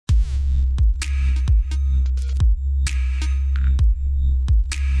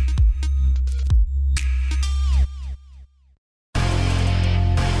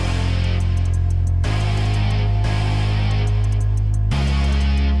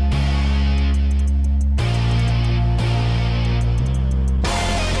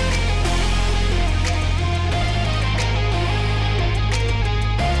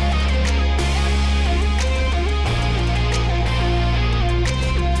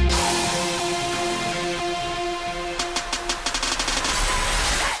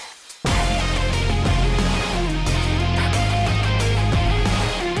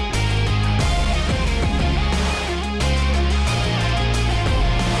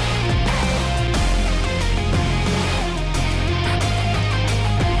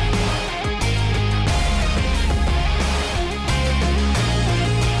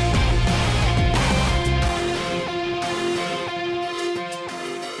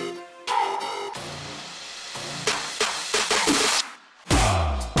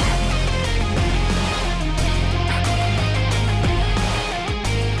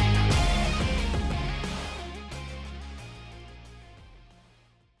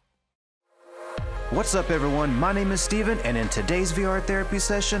What's up everyone, my name is Steven, and in today's VR therapy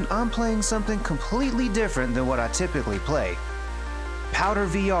session, I'm playing something completely different than what I typically play. Powder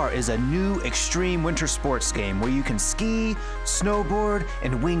VR is a new extreme winter sports game where you can ski, snowboard,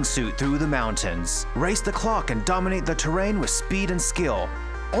 and wingsuit through the mountains, race the clock and dominate the terrain with speed and skill,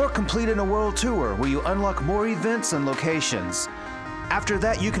 or complete in a world tour where you unlock more events and locations. After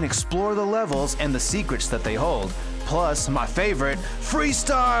that, you can explore the levels and the secrets that they hold. Plus, my favorite,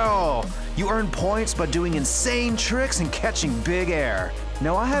 FREESTYLE! You earn points by doing insane tricks and catching big air.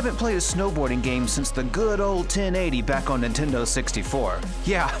 Now, I haven't played a snowboarding game since the good old 1080 back on Nintendo 64.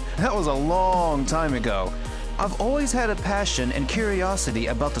 Yeah, that was a long time ago. I've always had a passion and curiosity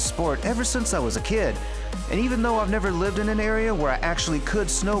about the sport ever since I was a kid. And even though I've never lived in an area where I actually could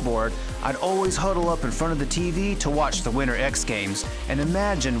snowboard, I'd always huddle up in front of the TV to watch the Winter X Games and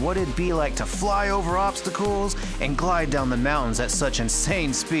imagine what it'd be like to fly over obstacles and glide down the mountains at such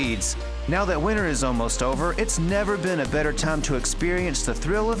insane speeds. Now that winter is almost over, it's never been a better time to experience the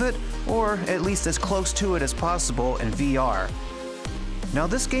thrill of it, or at least as close to it as possible in VR. Now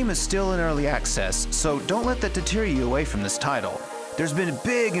this game is still in early access, so don't let that deter you away from this title. There's been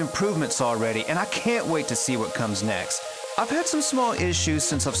big improvements already, and I can't wait to see what comes next. I've had some small issues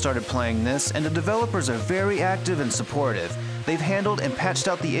since I've started playing this, and the developers are very active and supportive. They've handled and patched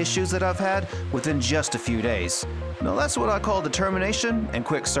out the issues that I've had within just a few days. Now that's what I call determination and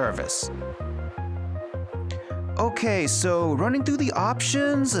quick service. Okay, so running through the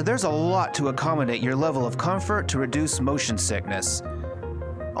options, there's a lot to accommodate your level of comfort to reduce motion sickness.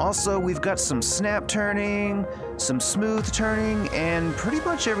 Also, we've got some snap turning, some smooth turning, and pretty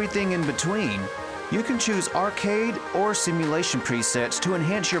much everything in between. You can choose arcade or simulation presets to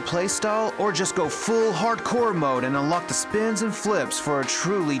enhance your playstyle, or just go full hardcore mode and unlock the spins and flips for a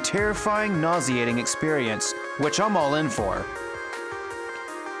truly terrifying, nauseating experience, which I'm all in for.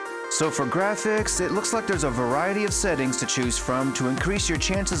 So for graphics, it looks like there's a variety of settings to choose from to increase your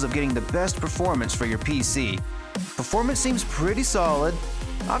chances of getting the best performance for your PC. Performance seems pretty solid.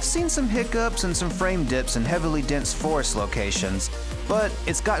 I've seen some hiccups and some frame dips in heavily dense forest locations, but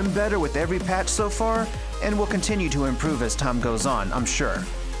it's gotten better with every patch so far, and will continue to improve as time goes on, I'm sure.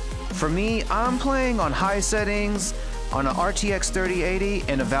 For me, I'm playing on high settings, on an RTX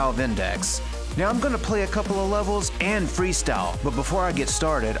 3080 and a Valve Index. Now I'm going to play a couple of levels and freestyle, but before I get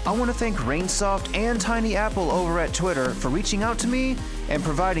started, I want to thank Rainsoft and Tiny Apple over at Twitter for reaching out to me and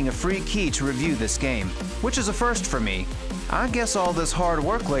providing a free key to review this game, which is a first for me. I guess all this hard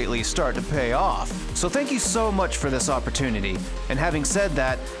work lately is starting to pay off. So thank you so much for this opportunity. And having said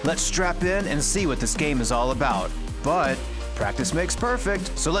that, let's strap in and see what this game is all about. But practice makes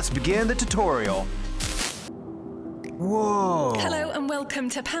perfect, so let's begin the tutorial. Whoa! Hello and welcome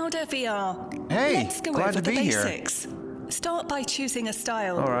to Powder VR. Hey, let's go glad over to the be here. basics. Start by choosing a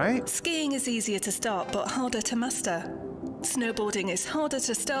style. All right. Skiing is easier to start but harder to master. Snowboarding is harder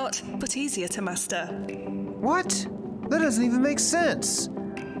to start but easier to master. What? That doesn't even make sense.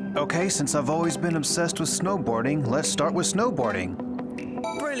 Okay, since I've always been obsessed with snowboarding, let's start with snowboarding.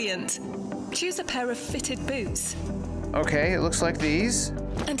 Brilliant. Choose a pair of fitted boots. Okay, it looks like these.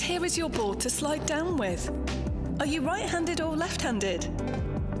 And here is your board to slide down with. Are you right-handed or left-handed?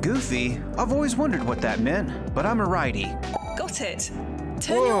 Goofy? I've always wondered what that meant, but I'm a righty. Got it.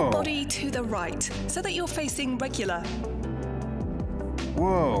 Turn Whoa. your body to the right so that you're facing regular.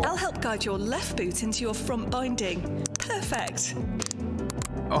 Whoa. I'll help guide your left boot into your front binding. Perfect.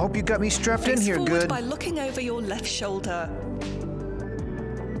 I hope you got me strapped in Face here forward good. by looking over your left shoulder.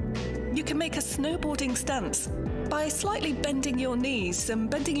 You can make a snowboarding stance by slightly bending your knees and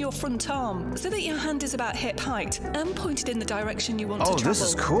bending your front arm so that your hand is about hip height and pointed in the direction you want to travel. Oh, this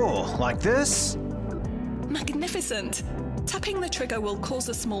is cool. Like this? Magnificent. Tapping the trigger will cause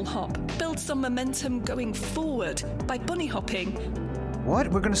a small hop. Build some momentum going forward by bunny hopping. What?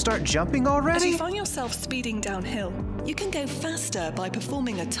 We're gonna start jumping As already? you find yourself speeding downhill, you can go faster by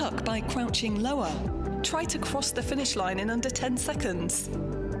performing a tuck by crouching lower. Try to cross the finish line in under 10 seconds.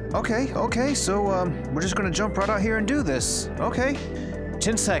 Okay, so we're just gonna jump right out here and do this. Okay.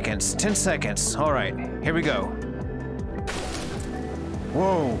 10 seconds. All right, here we go.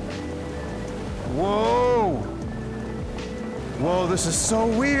 Whoa. Whoa, this is so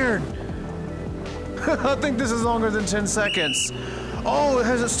weird. I think this is longer than 10 seconds. Oh, it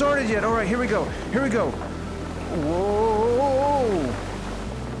hasn't started yet. All right, here we go.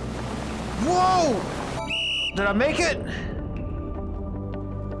 Whoa! Did I make it?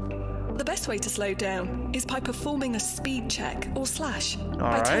 The best way to slow down is by performing a speed check or slash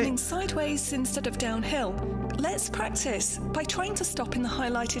by right. turning sideways instead of downhill. Let's practice by trying to stop in the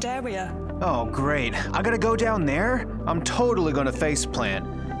highlighted area. Oh, great. I gotta go down there? I'm totally gonna face plant.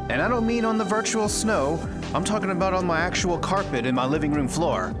 And I don't mean on the virtual snow. I'm talking about on my actual carpet in my living room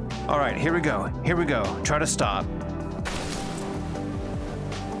floor. All right, here we go. Here we go. Try to stop.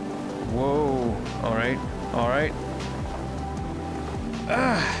 Whoa. All right. All right.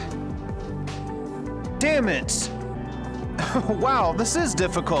 Damn it. Wow, this is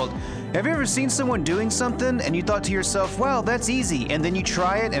difficult. Have you ever seen someone doing something and you thought to yourself, wow, that's easy, and then you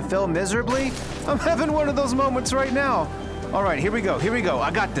try it and fail miserably? I'm having one of those moments right now. All right, here we go, here we go.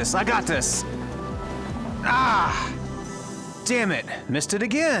 I got this, I got this. Ah! Damn it, missed it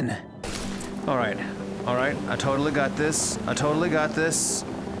again. All right, I totally got this. I totally got this.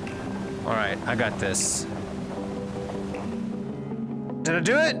 All right, I got this. Did I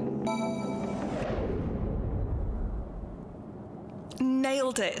do it?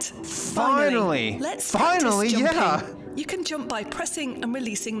 Nailed it. Finally. Let's finally, practice yeah. jumping. You can jump by pressing and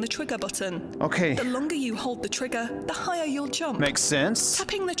releasing the trigger button. Okay. The longer you hold the trigger, the higher you'll jump. Makes sense.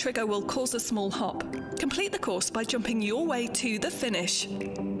 Tapping the trigger will cause a small hop. Complete the course by jumping your way to the finish.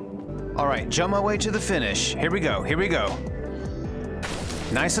 All right, jump my way to the finish. Here we go, here we go.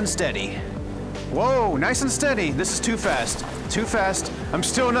 Nice and steady. Whoa, nice and steady. This is too fast. Too fast. I'm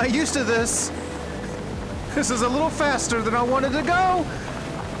still not used to this. This is a little faster than I wanted to go.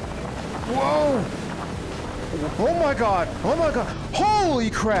 Whoa. Oh my God. Oh my God. Holy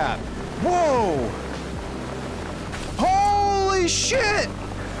crap. Whoa. Holy shit.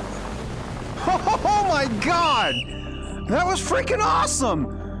 Oh my God. That was freaking awesome.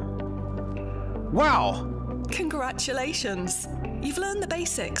 Wow. Congratulations. You've learned the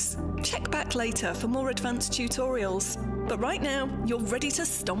basics. Check back later for more advanced tutorials. But right now, you're ready to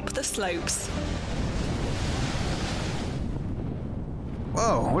stomp the slopes.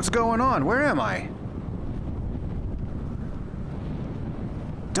 Whoa, what's going on? Where am I?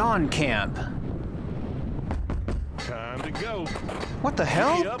 Dawn Camp. Time to go. What the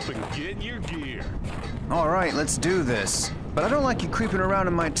hell? Hurry up and get your gear. All right, let's do this. But I don't like you creeping around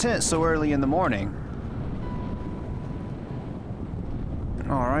in my tent so early in the morning.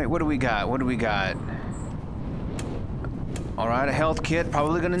 All right, what do we got? What do we got? All right, a health kit.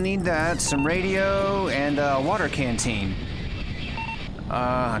 Probably gonna need that. Some radio and a water canteen.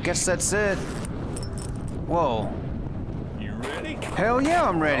 I guess that's it. Whoa. You ready? Hell yeah,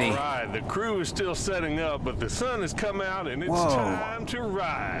 I'm ready. All right, the crew is still setting up, but the sun has come out and it's time to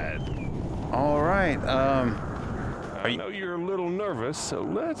ride. All right, I know you're a little nervous, so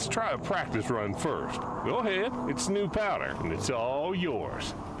let's try a practice run first. Go ahead, it's new powder, and it's all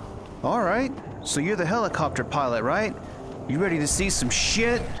yours. all right. So you're the helicopter pilot, right? You ready to see some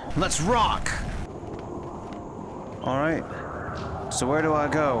shit? Let's rock. All right. So where do I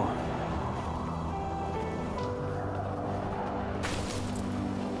go?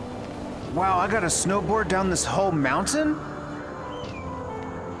 Wow, I gotta snowboard down this whole mountain?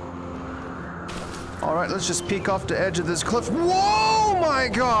 All right, let's just peek off the edge of this cliff. Whoa, my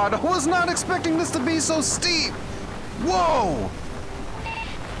God! I was not expecting this to be so steep! Whoa!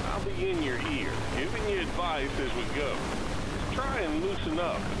 I'll be in your ear, giving you advice as we go. Just try and loosen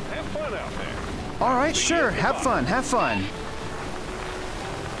up. Have fun out there. All right, sure. Have fun, have fun.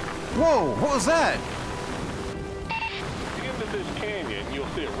 Whoa, what was that? At the end of this canyon, you'll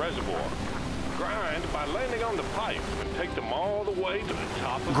see a reservoir. Grind by landing on the pipe and take them all the way to the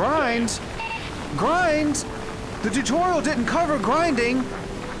top of Grind? the dam. Grind? The tutorial didn't cover grinding.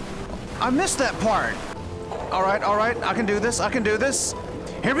 I missed that part. All right, I can do this, I can do this.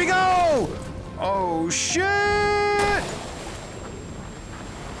 Here we go! Oh, shit!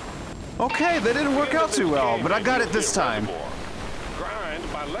 Okay, that didn't work out too well, but I got it this time. Grind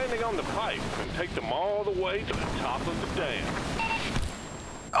by landing on the pipe and take them all the way to the top of the dam.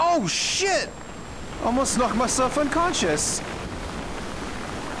 Oh, shit! Almost knocked myself unconscious.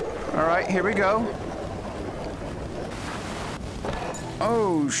 All right, here we go.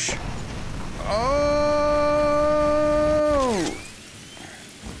 Oh, oh!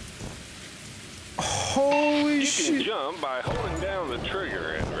 Holy shit! You can jump by holding down the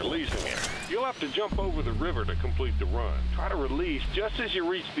trigger and releasing it. You'll have to jump over the river to complete the run. Try to release just as you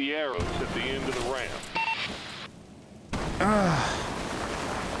reach the arrows at the end of the ramp.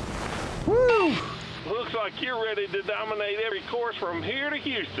 Woo! Looks like you're ready to dominate every course from here to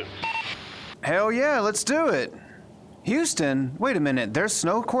Houston. Hell yeah, let's do it. Houston? Wait a minute, there's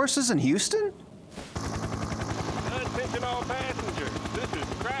snow courses in Houston? Attention all passengers. This is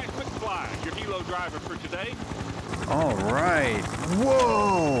Crash McFly, your helo driver for today. All right.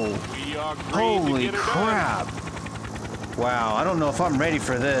 Whoa! We are green Holy to get her crap. Wow, I don't know if I'm ready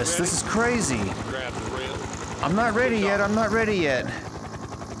for this. This is crazy. done. Grab the rail. I'm not ready yet, I'm not ready yet.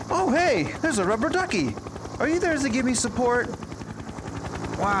 Oh, hey, there's a rubber ducky. Are you there to give me support?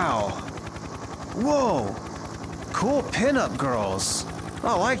 Wow. Whoa. Cool pinup girls.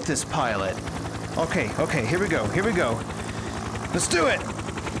 I like this pilot. Okay, here we go. Let's do it.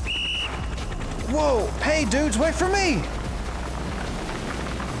 Whoa. Hey, dudes, wait for me.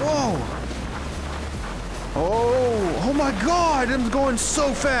 Whoa. Oh my God, I'm going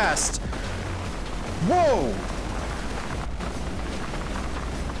so fast. Whoa.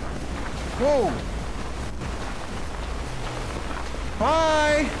 Whoa.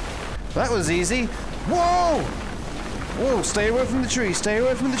 Bye. That was easy. Whoa. Whoa, stay away from the trees,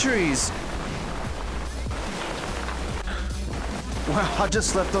 Wow, I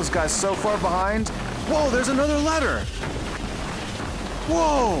just left those guys so far behind. Whoa, there's another letter.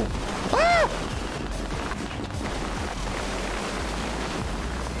 Whoa. Ah!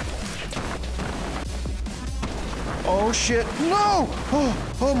 Oh shit, no!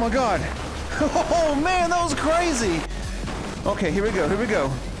 Oh my God. Oh man, that was crazy. Okay, here we go.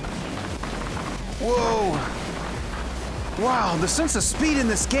 Whoa. Wow, the sense of speed in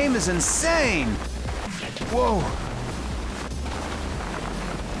this game is insane. Whoa.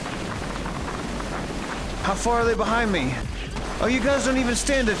 How far are they behind me? Oh, you guys don't even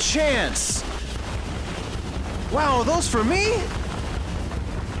stand a chance. Wow, are those for me?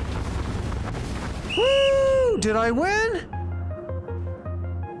 Woo! Did I win?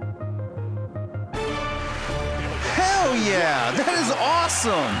 Hell yeah! That is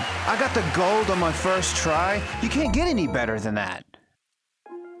awesome! I got the gold on my first try. You can't get any better than that.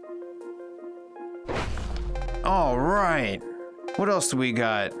 All right. What else do we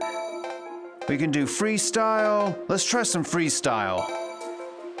got? We can do freestyle. Let's try some freestyle.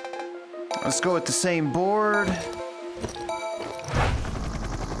 Let's go with the same board.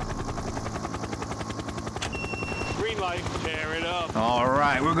 Green light, tear it up. All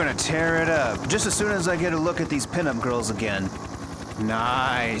right, we're gonna tear it up. Just as soon as I get a look at these pinup girls again.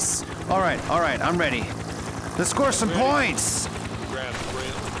 Nice. All right, I'm ready. Let's score some points. Grab the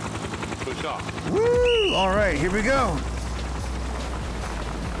rail. Push off. Woo! All right, here we go.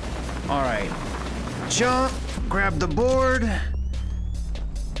 All right. Jump, grab the board.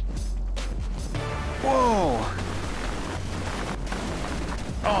 Whoa.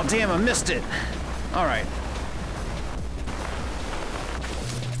 Oh, damn, I missed it. All right.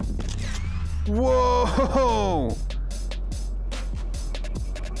 Whoa!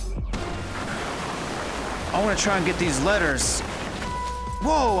 I want to try and get these letters.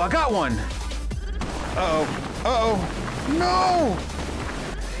 Whoa, I got one. Uh-oh. No!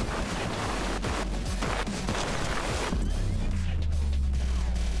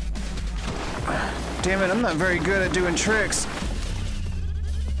 Damn it, I'm not very good at doing tricks.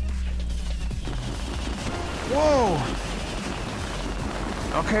 Whoa!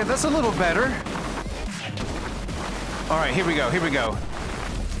 Okay, that's a little better. All right, here we go.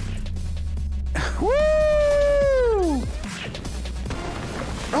 Woo!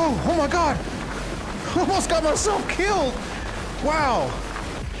 Oh my God! Almost got myself killed! Wow!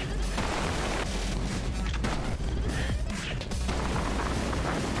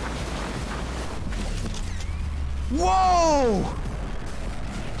 Whoa!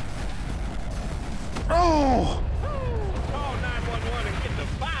 Oh! Call 911 and get the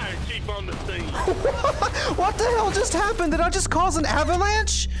fire chief on the scene. What the hell just happened? Did I just cause an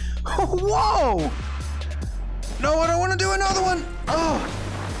avalanche? Whoa! No, I don't want to do another one. Oh!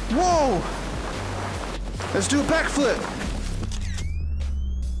 Whoa! Let's do a backflip.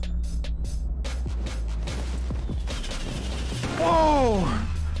 Whoa!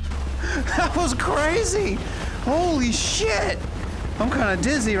 That was crazy! Holy shit! I'm kind of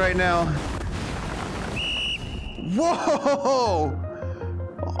dizzy right now. Whoa!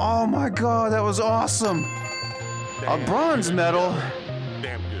 Oh my God, that was awesome! A bronze medal?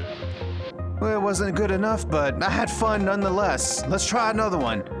 Damn good. Well, it wasn't good enough, but I had fun nonetheless. Let's try another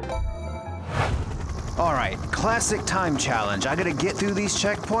one. Alright, classic time challenge. I gotta get through these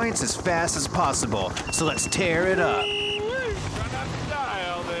checkpoints as fast as possible. So let's tear it up.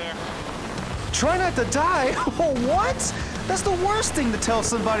 Try not to die? Oh, what? That's the worst thing to tell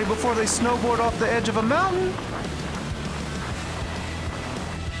somebody before they snowboard off the edge of a mountain.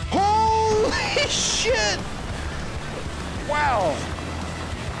 Holy shit! Wow.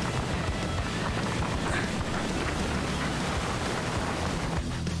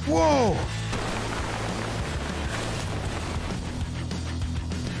 Whoa.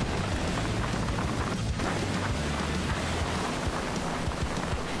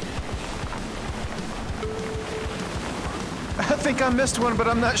 I think I missed one, but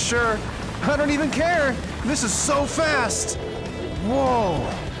I'm not sure. I don't even care. This is so fast. Whoa.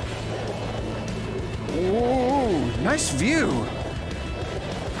 Whoa, nice view.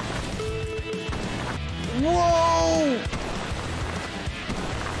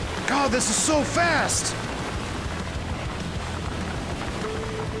 Oh, this is so fast!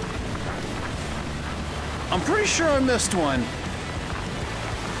 I'm pretty sure I missed one.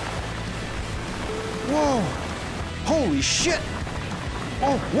 Whoa! Holy shit!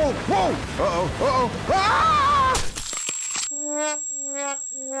 Oh, whoa, whoa! Uh-oh, uh-oh! Ah!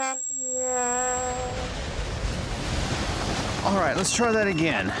 All right, let's try that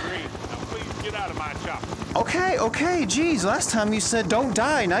again. Green, now please get out of my chopper. Okay, okay, geez, last time you said don't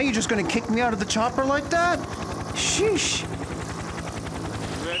die. Now you're just gonna kick me out of the chopper like that? Sheesh.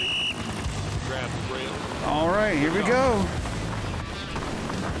 Ready? Grab the rail. All right, here we go.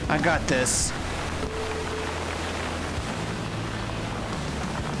 I got this.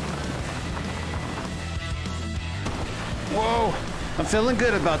 Whoa, I'm feeling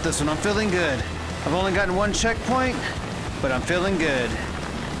good about this one. I'm feeling good. I've only gotten one checkpoint, but I'm feeling good.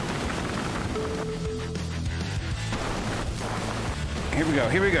 Here we go,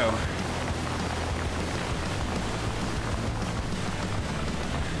 here we go.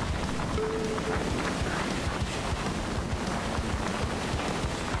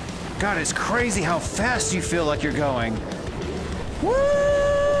 God, it's crazy how fast you feel like you're going. Woo!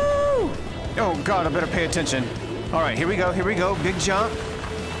 Oh, God, I better pay attention. All right, here we go, big jump.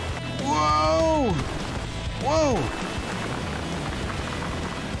 Whoa! Whoa!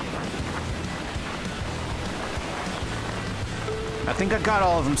 I think I got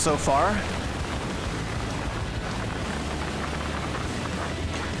all of them so far.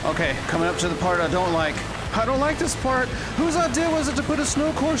 Okay, coming up to the part I don't like. I don't like this part. Whose idea was it to put a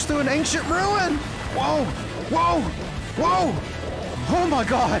snow course through an ancient ruin? Whoa! Whoa! Whoa! Oh my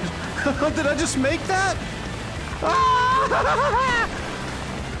God! Did I just make that? Ah!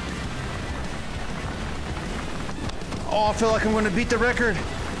 Oh, I feel like I'm going to beat the record.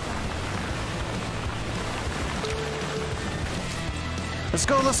 Let's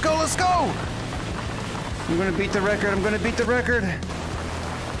go, let's go, let's go! I'm going to beat the record, I'm going to beat the record.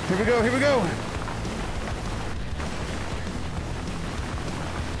 Here we go, here we go.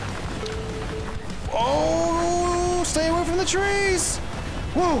 Oh, stay away from the trees.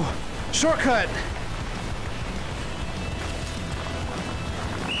 Whoa, shortcut.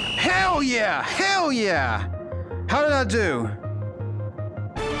 Hell yeah, hell yeah. How did I do?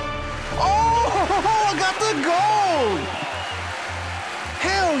 Oh, I got the gold.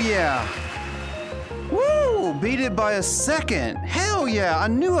 Hell yeah. Woo, beat it by a second. Hell yeah, I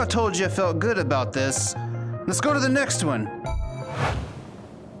knew I told you I felt good about this. Let's go to the next one.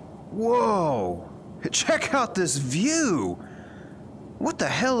 Whoa. Check out this view! What the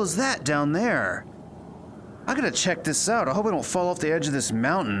hell is that down there? I gotta check this out. I hope I don't fall off the edge of this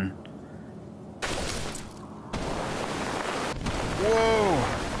mountain. Whoa!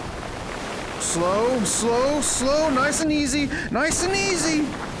 Slow, slow, slow, nice and easy, nice and easy!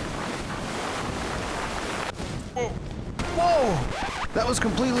 Whoa! Whoa! That was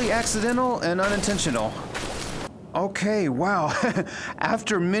completely accidental and unintentional. Okay, wow.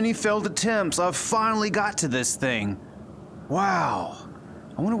 After many failed attempts, I've finally got to this thing. Wow.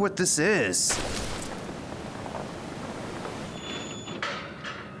 I wonder what this is.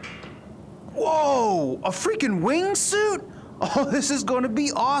 Whoa! A freaking wingsuit? Oh, this is going to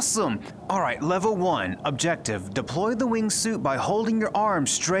be awesome. All right, level 1, objective. Deploy the wingsuit by holding your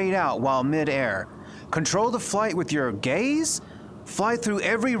arms straight out while mid-air. Control the flight with your gaze. Fly through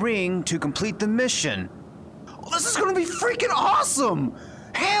every ring to complete the mission. This is gonna be freaking awesome!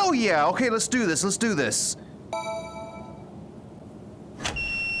 Hell yeah! Okay, let's do this, let's do this.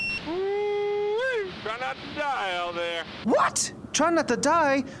 Try not to die out there. What? Try not to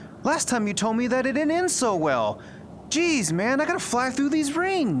die? Last time you told me that it didn't end so well. Jeez, man, I gotta fly through these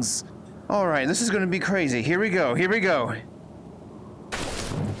rings. All right, this is gonna be crazy. Here we go, here we go.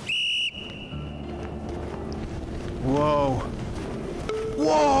 Whoa.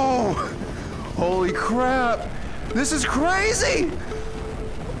 Whoa! Holy crap! This is crazy!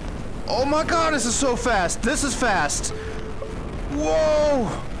 Oh my God, this is so fast. This is fast. Whoa!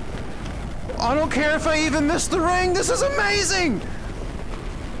 I don't care if I even miss the ring. This is amazing!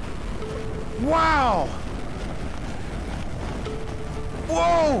 Wow!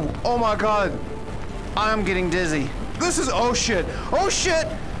 Whoa! Oh my God. I'm getting dizzy. This is, oh shit. Oh shit!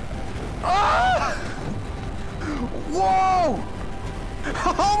 Ah! Whoa!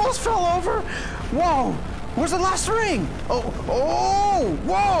 I almost fell over. Whoa! Where's the last ring? Oh, oh,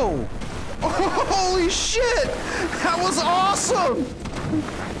 whoa! Holy shit! That was awesome!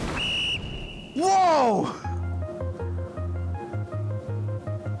 Whoa!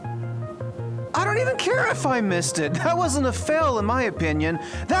 I don't even care if I missed it. That wasn't a fail in my opinion.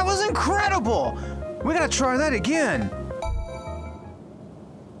 That was incredible! We gotta try that again.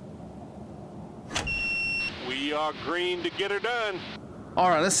 dark green to get her done. All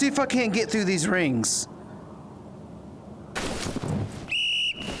right, let's see if I can't get through these rings.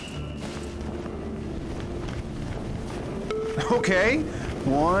 Okay,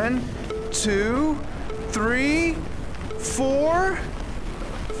 1, 2, 3, 4,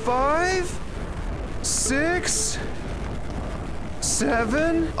 5, 6,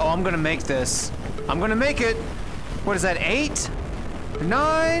 7. Oh, I'm gonna make this. I'm gonna make it. What is that, 8,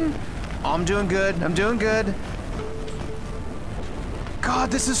 9? Oh, I'm doing good. I'm doing good.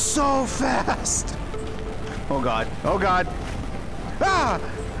 God, this is so fast. Oh God. Oh God. Ah!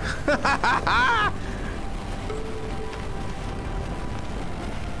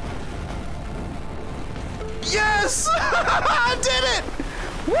 Yes! I did it!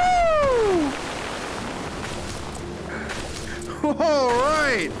 Woo! All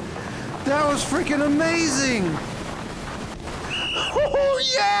right. That was freaking amazing. Oh,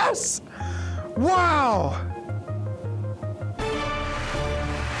 yes! Wow!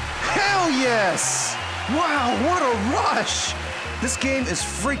 Hell yes! Wow, what a rush! This game is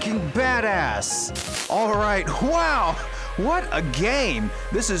freaking badass. All right, wow! What a game!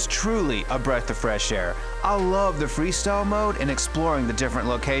 This is truly a breath of fresh air. I love the freestyle mode and exploring the different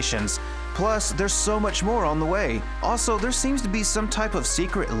locations. Plus, there's so much more on the way. Also, there seems to be some type of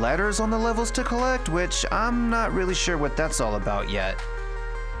secret letters on the levels to collect, which I'm not really sure what that's all about yet.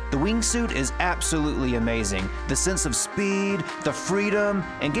 The Wingsuit is absolutely amazing. The sense of speed, the freedom,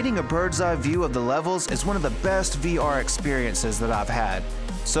 and getting a bird's eye view of the levels is one of the best VR experiences that I've had.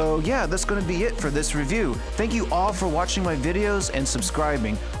 So yeah, that's going to be it for this review. Thank you all for watching my videos and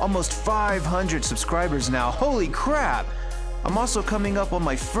subscribing. Almost 500 subscribers now, holy crap! I'm also coming up on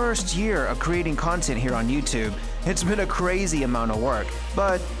my first year of creating content here on YouTube. It's been a crazy amount of work,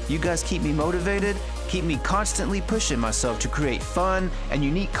 but you guys keep me motivated, keep me constantly pushing myself to create fun and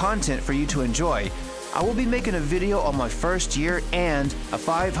unique content for you to enjoy. I will be making a video on my first year and a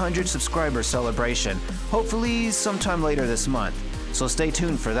 500 subscriber celebration, hopefully sometime later this month, so stay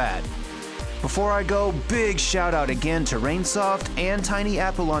tuned for that. Before I go, big shout out again to Rainsoft and Tiny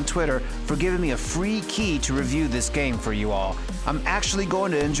Apple on Twitter for giving me a free key to review this game for you all. I'm actually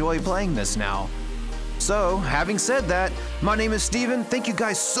going to enjoy playing this now. So, having said that, my name is Steven. Thank you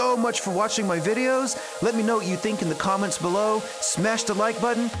guys so much for watching my videos. Let me know what you think in the comments below. Smash the like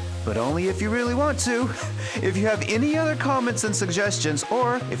button, but only if you really want to. If you have any other comments and suggestions,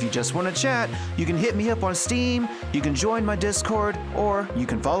 or if you just want to chat, you can hit me up on Steam, you can join my Discord, or you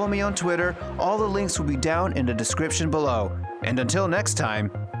can follow me on Twitter. All the links will be down in the description below. And until next time,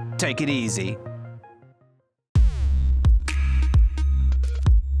 take it easy.